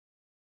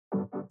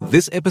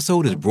This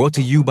episode is brought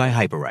to you by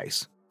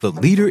Hyperice, the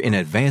leader in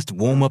advanced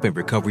warm-up and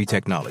recovery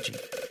technology.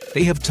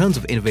 They have tons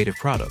of innovative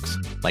products,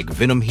 like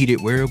Venom-heated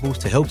wearables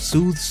to help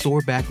soothe sore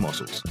back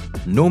muscles,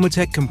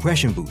 Normatec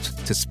compression boots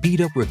to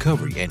speed up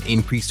recovery and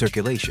increase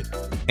circulation,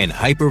 and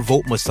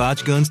Hypervolt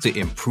massage guns to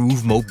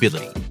improve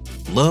mobility.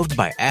 Loved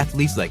by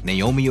athletes like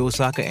Naomi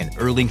Osaka and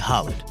Erling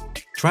Haaland.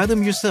 Try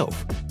them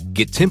yourself.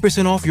 Get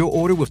 10% off your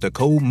order with the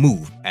code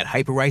MOVE at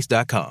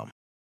Hyperice.com.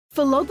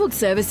 For logbook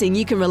servicing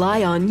you can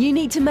rely on, you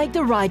need to make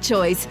the right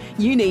choice.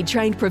 You need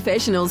trained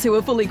professionals who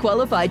are fully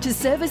qualified to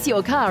service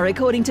your car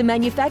according to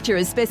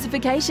manufacturer's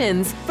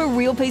specifications. For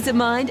real peace of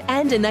mind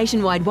and a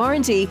nationwide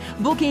warranty,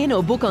 book in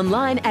or book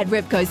online at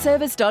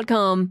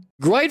repcoservice.com.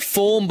 Great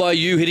form by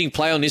you hitting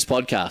play on this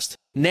podcast.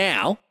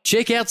 Now,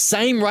 check out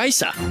Same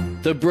Racer,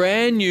 the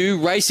brand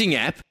new racing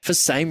app for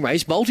same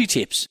race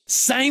multi-tips.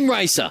 Same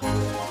Racer.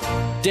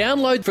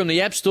 Download from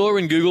the App Store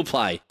and Google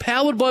Play.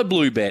 Powered by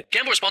Bluebet.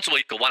 Gamble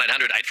responsibly. Call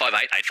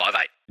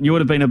 1-800-858-858. You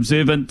would have been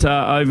observant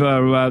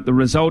over the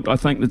result. I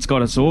think that's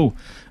got us all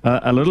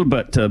a little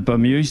bit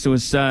bemused. It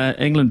was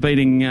England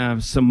beating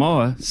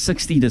Samoa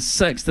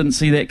 60-6. Didn't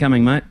see that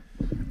coming, mate.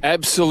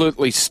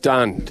 Absolutely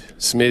stunned,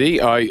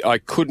 Smithy. I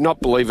could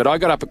not believe it. I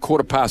got up at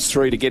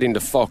 3:15 to get into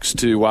Fox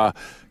to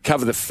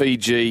cover the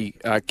Fiji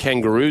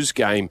Kangaroos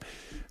game,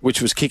 which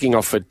was kicking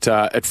off at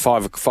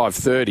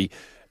 5:30.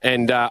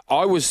 And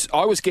I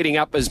was getting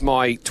up as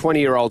my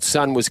 20-year-old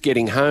son was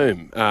getting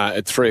home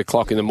at 3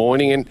 o'clock in the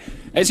morning. And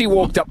as he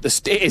walked up the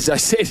stairs, I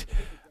said,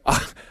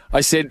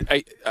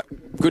 hey,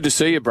 good to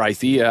see you,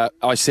 Braithy.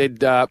 I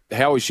said,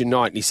 how was your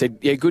night? And he said,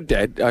 yeah, good,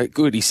 Dad,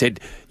 good. He said,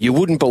 you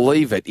wouldn't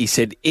believe it. He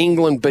said,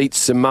 England beat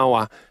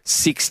Samoa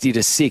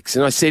 60-6.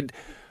 And I said,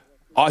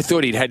 I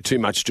thought he'd had too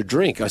much to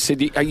drink. I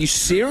said, are you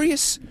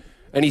serious?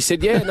 And he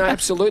said, yeah, no,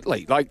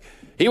 absolutely. Like,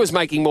 he was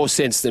making more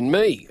sense than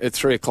me at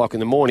 3 o'clock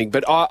in the morning.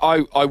 But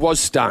I was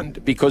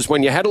stunned because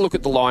when you had a look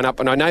at the lineup,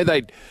 and I know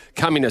they'd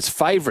come in as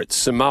favourites,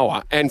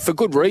 Samoa, and for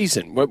good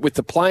reason, with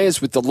the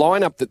players, with the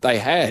lineup that they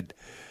had,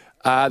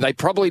 they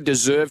probably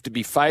deserved to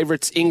be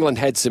favourites. England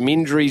had some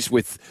injuries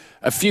with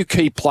a few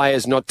key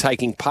players not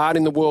taking part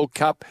in the World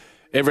Cup.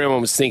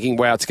 Everyone was thinking,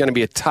 wow, it's going to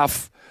be a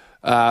tough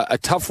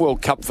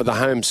World Cup for the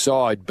home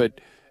side.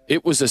 But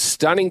it was a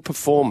stunning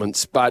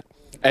performance. But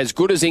as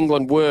good as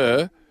England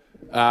were,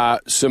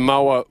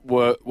 Samoa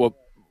were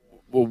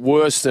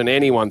worse than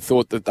anyone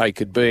thought that they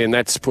could be, and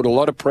that's put a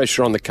lot of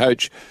pressure on the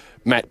coach,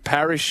 Matt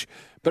Parrish.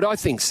 But I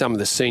think some of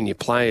the senior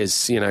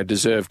players,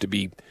 deserve to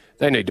be.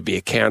 They need to be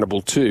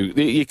accountable too.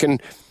 You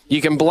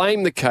can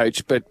blame the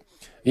coach, but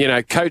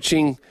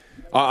coaching.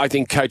 I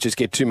think coaches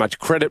get too much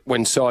credit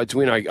when sides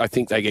win. I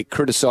think they get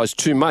criticised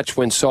too much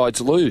when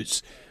sides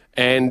lose.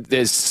 And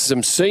there's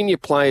some senior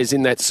players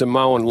in that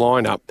Samoan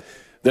lineup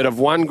that have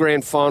won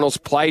grand finals,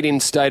 played in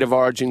state of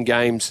origin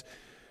games,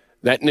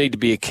 that need to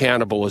be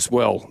accountable as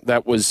well.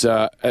 That was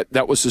a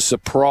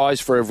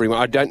surprise for everyone.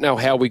 I don't know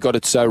how we got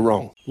it so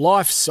wrong.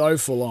 Life's so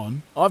full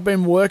on. I've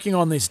been working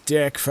on this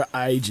deck for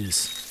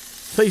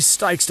ages. These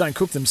steaks don't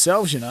cook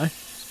themselves,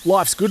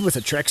 Life's good with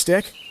a Trex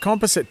deck.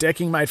 Composite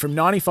decking made from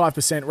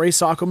 95%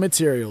 recycled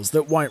materials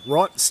that won't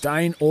rot,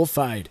 stain or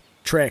fade.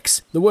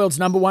 Trex, the world's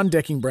 #1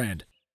 decking brand.